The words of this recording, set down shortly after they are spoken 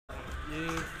You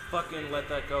fucking let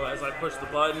that go as I pushed the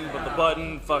button, but the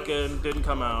button fucking didn't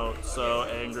come out. So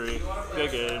angry.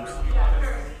 Good games.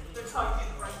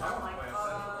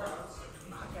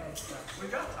 We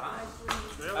got time.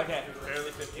 Okay.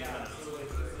 Barely 15 minutes.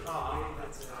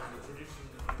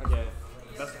 Okay.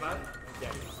 Best of 5?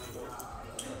 Yeah.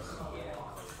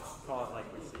 Call it like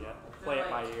we see it. Play it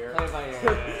by ear. Play it by ear.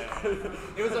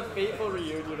 It was a fateful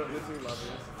reunion of the two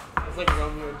lovers. It's like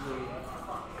Romeo and Juliet.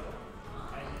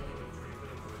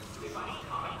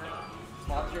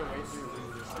 Watch your way through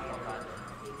the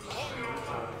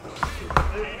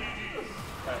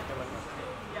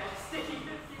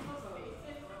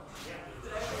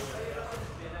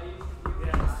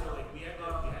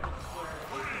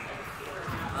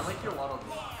I like your waddle.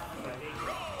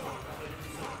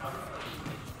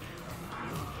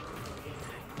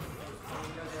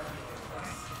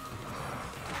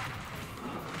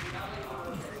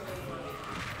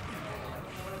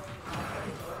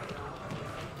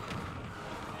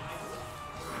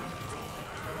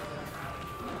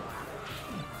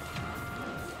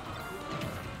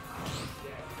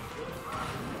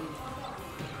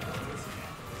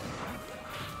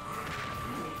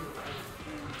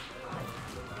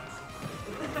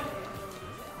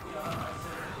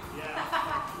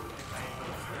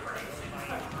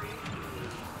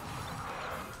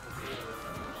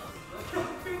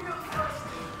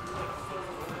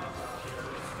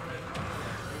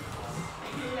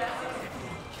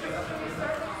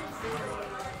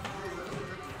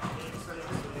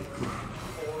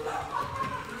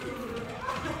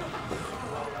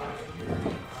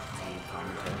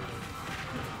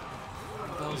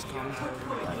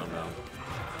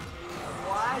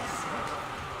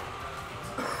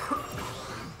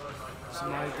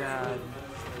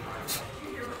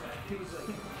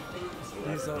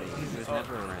 He was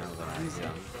never around when I was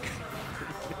young.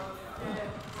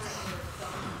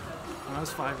 When I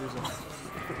was 5 years old.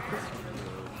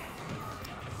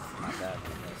 Not bad.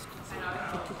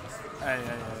 Hey.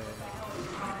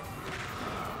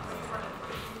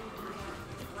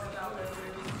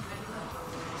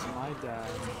 So my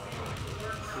dad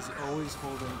is always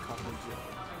holding Cup of Joe.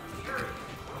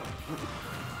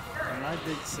 And my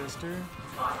big sister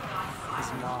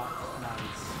is not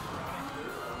nice.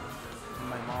 And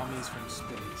my mommy's from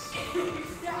space.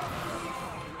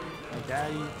 My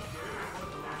daddy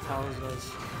tells us,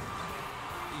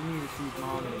 you need to feed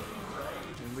mommy,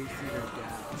 and we feed her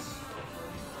gas.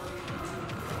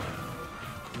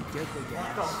 We get the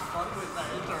gas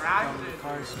from the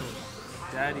car store.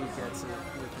 Daddy gets it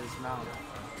with his mouth.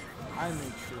 I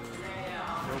make sure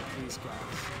no police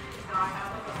gas.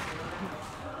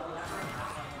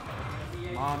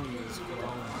 Mommy is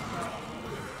growing.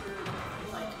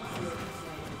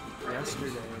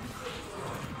 Yesterday,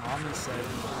 Mommy said in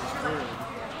first grade.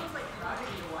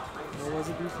 What was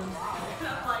it, Beefin?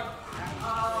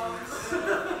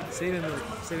 Say it in the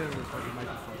fucking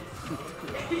microphone.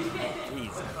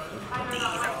 Diesel.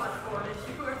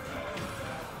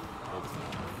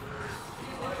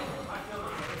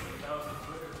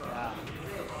 Yeah.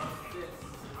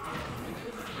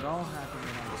 It all happened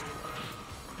when I was 12.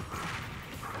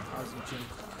 I was in gym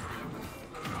class.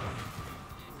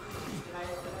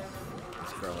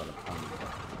 This girl had a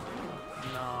ponytail.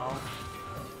 No.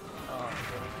 Oh.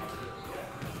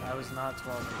 I was not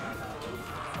 12 when that happened.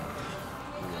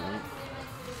 Really?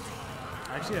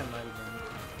 Actually, I might have been.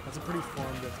 That's a pretty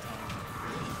formative time.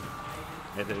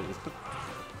 It is.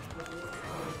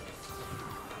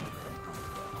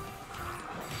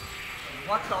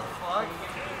 What the fuck?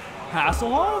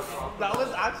 Hasselhoff? That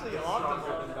was actually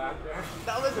optimal back there.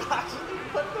 That was actually,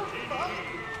 what the fuck?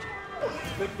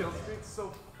 The kill streak's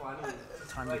so funny.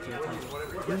 Time to kill time.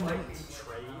 Whatever You're you like, nuts. you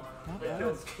trade. Not The bad.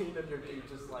 kill screen and your dude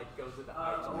just like goes into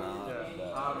action.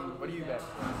 What do you bet?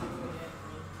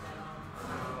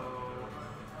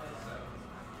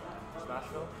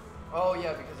 Smashville? Oh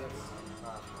yeah, because it's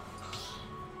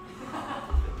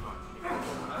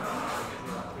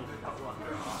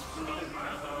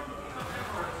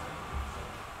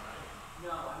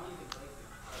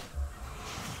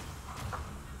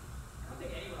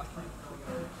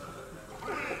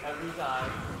every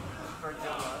time for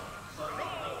Dilla.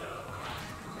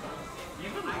 You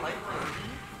even like Ruby?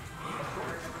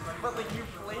 But like you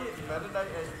play it Meta Knight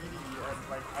and Edie and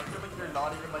like I feel like you're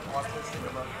not even like autistic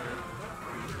about her.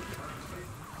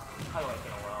 I like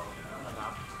it a lot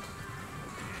enough.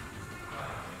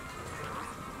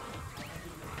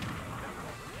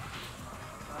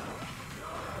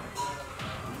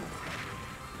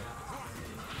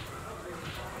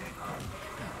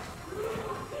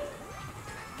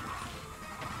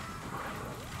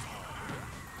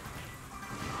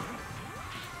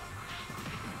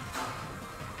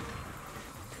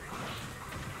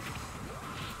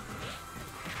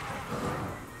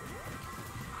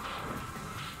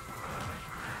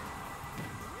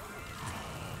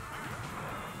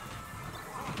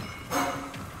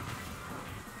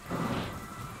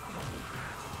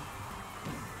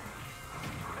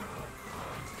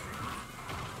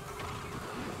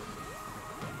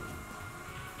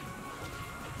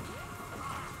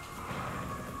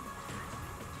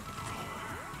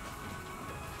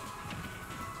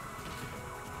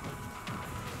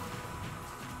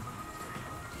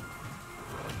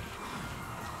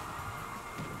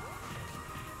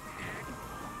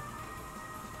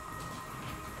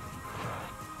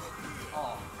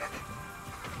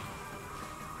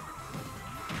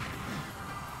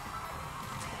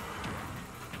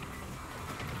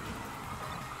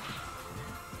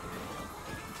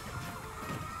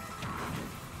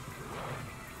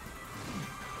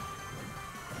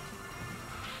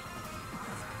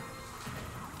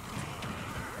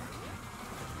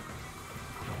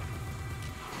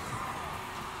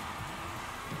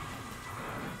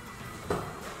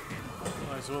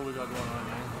 Alright, so what we got going on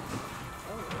here?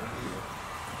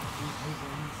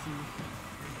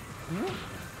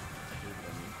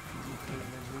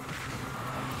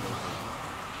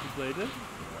 You played it?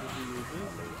 Did you use it?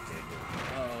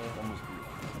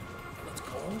 Let's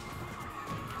go.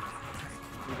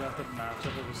 We got the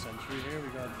matchup of the century here. We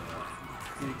got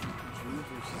Big Jew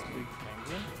versus Big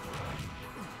Penguin.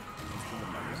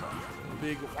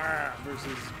 Big Wah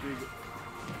versus Big.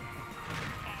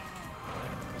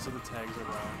 Also, the tags are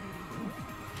wrong.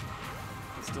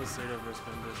 It's still Sadao versus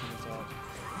Bendis in the top.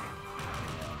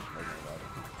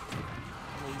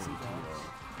 Lazy Dogs.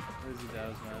 Lazy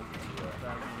Dogs, man.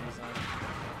 Bad game design.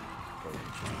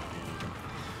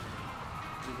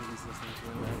 Do you think he's listening to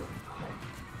him, man?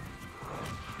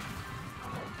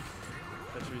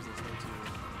 Bet you he's listening to you.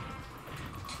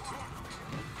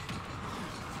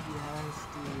 Yes,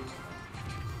 dude.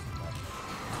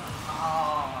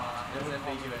 There's an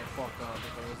ambiguous. Fucked up if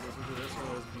I was listening to this or I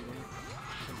was beating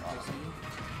some pussy.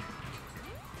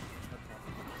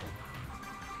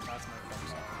 That's my fuck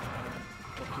song.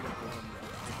 What keep it going?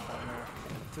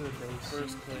 To the base.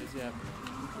 First place, yeah.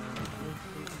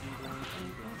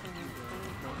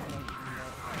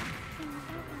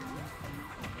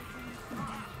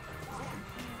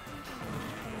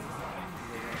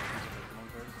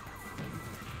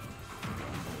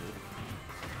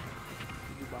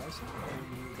 Did you buy some? Or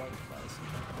did you buy some?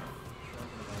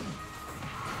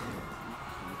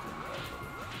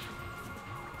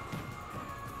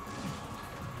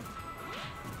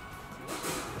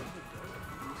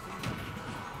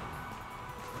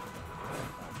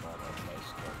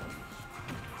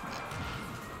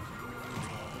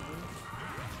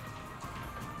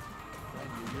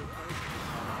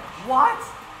 What?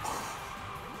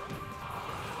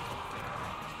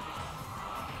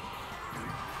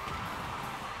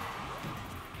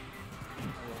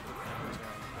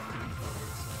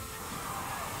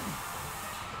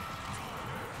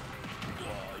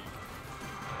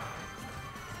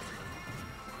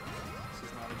 This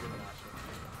is not a good matchup.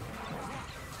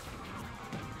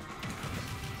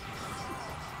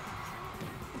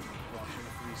 Watching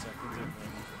 3 seconds and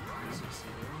then we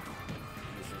succeeding.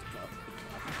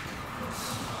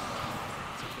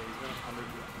 It's okay, he's got 100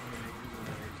 meters in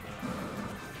there.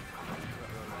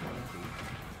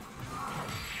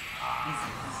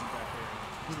 Easy back there.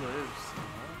 He lives.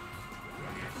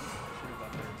 Should have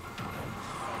got there.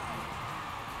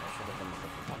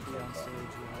 Be on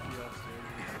stage, yeah. Be off stage.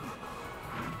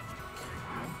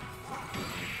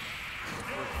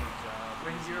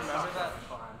 Wait, do you remember that?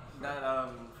 That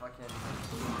fucking.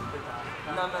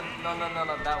 No.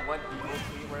 That one evil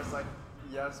tweet where it's like,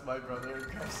 yes, my brother,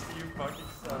 because you fucking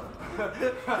suck.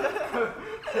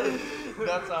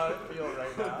 That's how I feel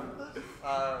right now. I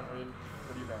mean,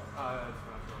 what do you think?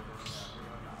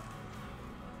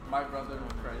 My brother in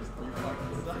Christ, you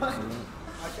fucking suck.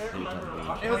 I can't remember.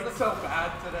 It was so bad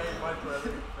today. My brother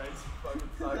in Christ, you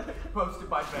fucking suck. Posted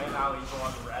by Van Aligo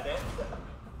on Reddit.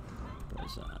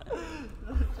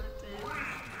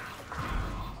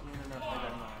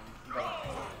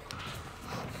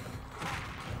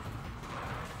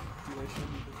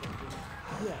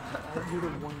 Yeah, you're the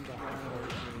one guy.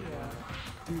 Yeah.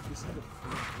 Dude, this is the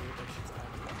first year that shit's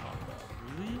actually popped up.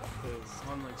 Really? Because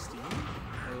on like Steam?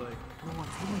 Or like No,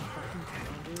 it's in my fucking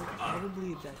calendar. Probably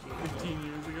a decade ago. 15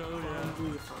 years ago? Yeah.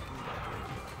 Probably a fucking decade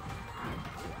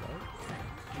ago.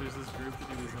 There's this group that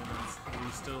he was in and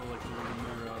he's still like a little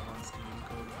bit on Steam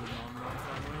called the Non-Rock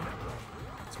Family.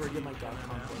 That's where I get my god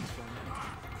complex from.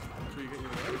 That's where you get your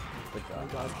what? My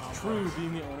god complex. True,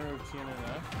 being the owner of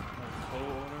TNNF, like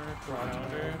co-owner,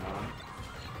 co-founder.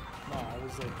 No, I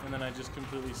was like, And then I just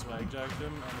completely swag jacked him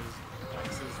on his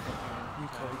ex's you fucking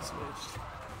code switched.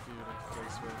 dude, I code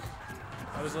switched.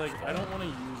 I was like, I don't want to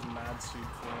use Mad Suit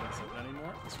Florence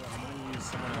anymore, so I'm gonna use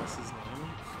someone else's name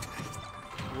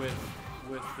with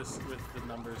the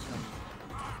numbers from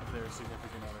their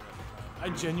significant other at the time. I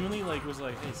genuinely like was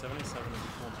like, hey, 77 is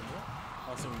a cool number.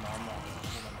 Also, non-lock is a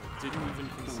cool number. Didn't even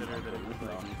consider that it would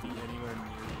like be anywhere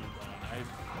near me. I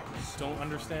don't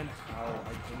understand how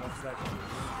I came up to that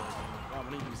conclusion. But I'm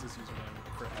gonna use this username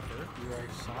forever. You're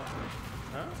our song.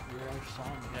 Huh? You're our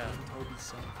song. Yeah. Toby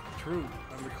song. True.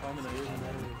 I'm the combination.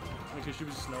 Because she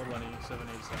was Snow Bunny 787,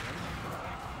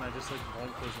 and I just like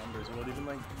won't those numbers without even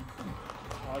like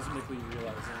cosmically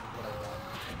realizing what I want.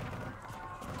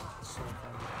 So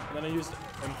funny. And then I used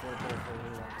M4 for a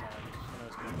really long time when I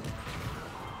was making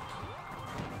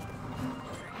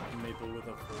Maple with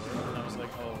a 4, and I was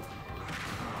like, oh,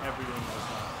 everything was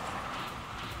that.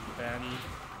 Banny,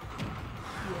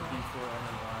 B4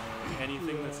 MMI,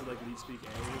 anything that's like lead speak A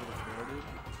with a 4, dude.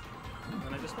 And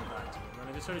then I just went back to it. And then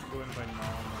I just started going by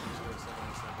nom underscore 77.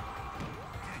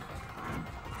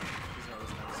 Because that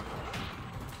was nice.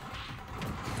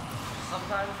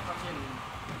 Sometimes fucking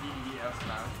DDS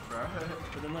match, bro.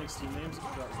 But then like Steam names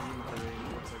got really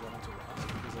infuriating once I got into Rust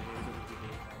because I hated the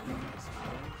debate on my Steam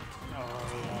name. Oh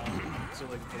yeah. So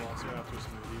like Velociraptor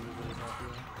Smoothie was really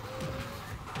popular.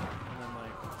 And then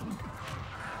like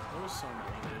there was so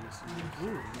many days.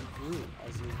 Ooh,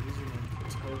 as a username.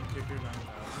 Toad Kicker 9000.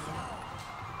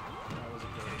 That was a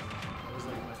good one. That was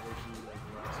like my OG like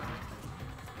Rust.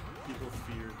 People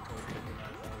feared Toad Kicker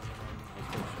 9000.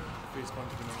 Face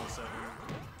Punch Vanilla 7.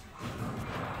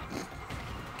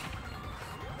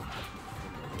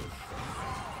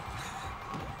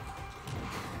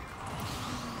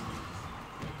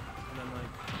 And then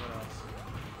like what else?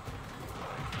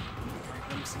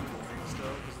 MC Boring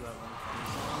still because of that one funny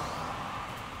song.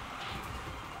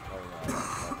 Oh yeah, that's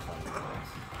funny.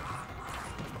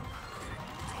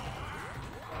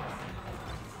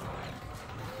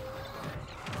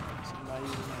 So my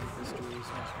username history is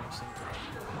much more simple.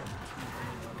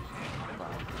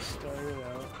 Started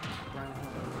out, Brian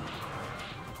Hunter,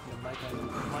 then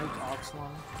Mike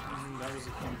Oxlong. That was a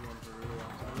huge one for a really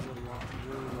long time. That was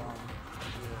really long.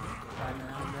 Yeah.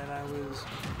 And then I was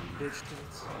bitch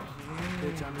tits,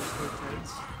 bitch underscore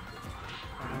tits.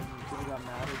 And then people got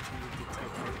mad at you with the tech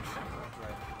bitch.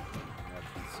 Right.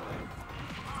 That's insane.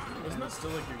 Isn't that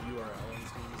still like your URL on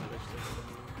Steam's bitch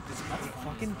It's a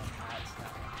fucking cat.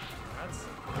 That's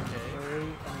okay. Very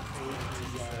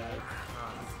uncaged guy.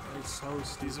 It's so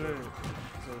stupid. These are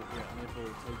so yeah, Maple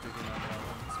Toad Kicker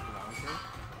 9000 Blanca.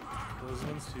 Those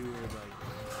ones too were like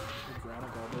Grana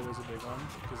Gobbo was a big one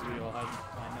because we all had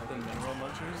the mineral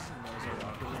munchers and that was our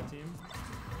Rocket League team.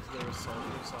 So there was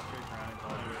soccer, Grana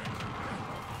Gobbo,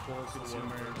 Full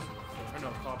Consumer, or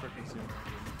no, Copper Consumer.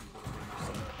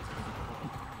 So,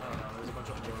 I don't know, there's a bunch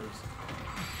of horrors.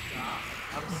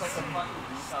 I'm such a fucking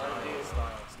retard.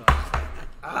 Style.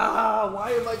 Ah,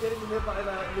 why am I getting hit by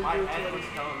that? My head was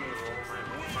telling me to roll,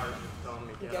 my heart was telling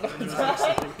me to get.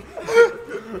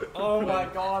 Oh my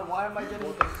god, why am I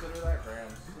getting consider that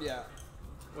grand? Yeah.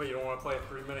 Wait, you don't want to play a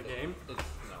 3-minute game?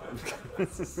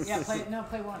 Yeah,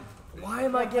 play one. Why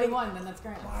am I Play getting one, then that's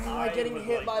great. Why am I getting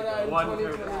hit by that in One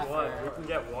per 2020? one. You can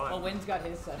get one. Well, Wynn's got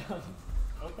his set up.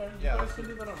 Okay. Yeah, Let's do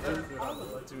that on there.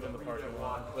 Let's do it in the parking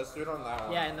lot. Let's do it on that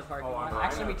one. Yeah, in the parking lot.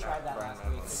 Actually, we tried that last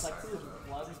week. It's like two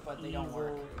plugs, but they don't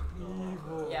work.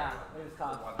 Yeah, it was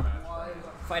tough.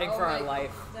 Fighting for our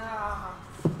life.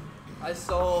 I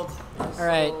sold. All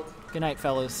right. Good night,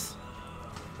 fellas.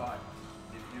 But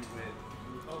if you win,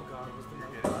 Oh god, was the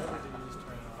mic live or did you just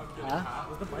turn it off? Huh?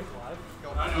 Was the mic live?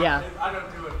 Yeah. I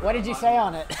don't do it. What did you say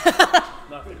on it?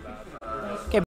 Nothing bad. Okay.